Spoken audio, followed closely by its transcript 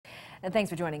And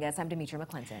thanks for joining us. I'm Demetria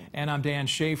McClinton. And I'm Dan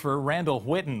Schaefer. Randall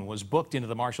Whitten was booked into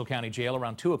the Marshall County Jail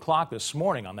around 2 o'clock this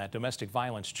morning on that domestic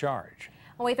violence charge.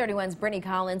 Well, 831's Brittany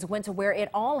Collins went to where it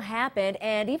all happened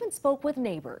and even spoke with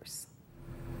neighbors.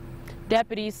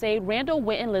 Deputies say Randall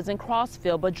Whitten lives in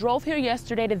Crossfield, but drove here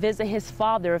yesterday to visit his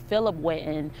father, Philip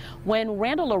Whitten. When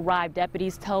Randall arrived,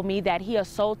 deputies tell me that he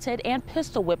assaulted and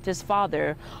pistol whipped his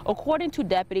father. According to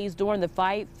deputies, during the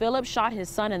fight, Philip shot his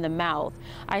son in the mouth.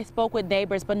 I spoke with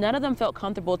neighbors, but none of them felt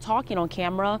comfortable talking on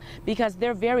camera because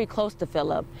they're very close to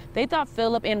Philip. They thought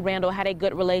Philip and Randall had a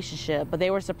good relationship, but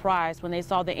they were surprised when they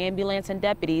saw the ambulance and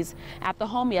deputies at the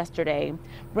home yesterday.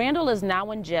 Randall is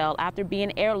now in jail after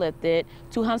being airlifted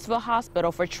to Huntsville Hospital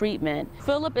for treatment.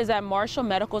 Philip is at Marshall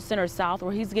Medical Center South,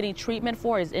 where he's getting treatment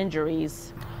for his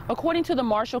injuries. According to the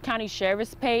Marshall County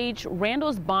Sheriff's page,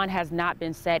 Randall's bond has not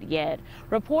been set yet.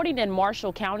 Reporting in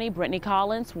Marshall County, Brittany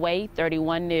Collins, WAY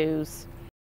 31 News.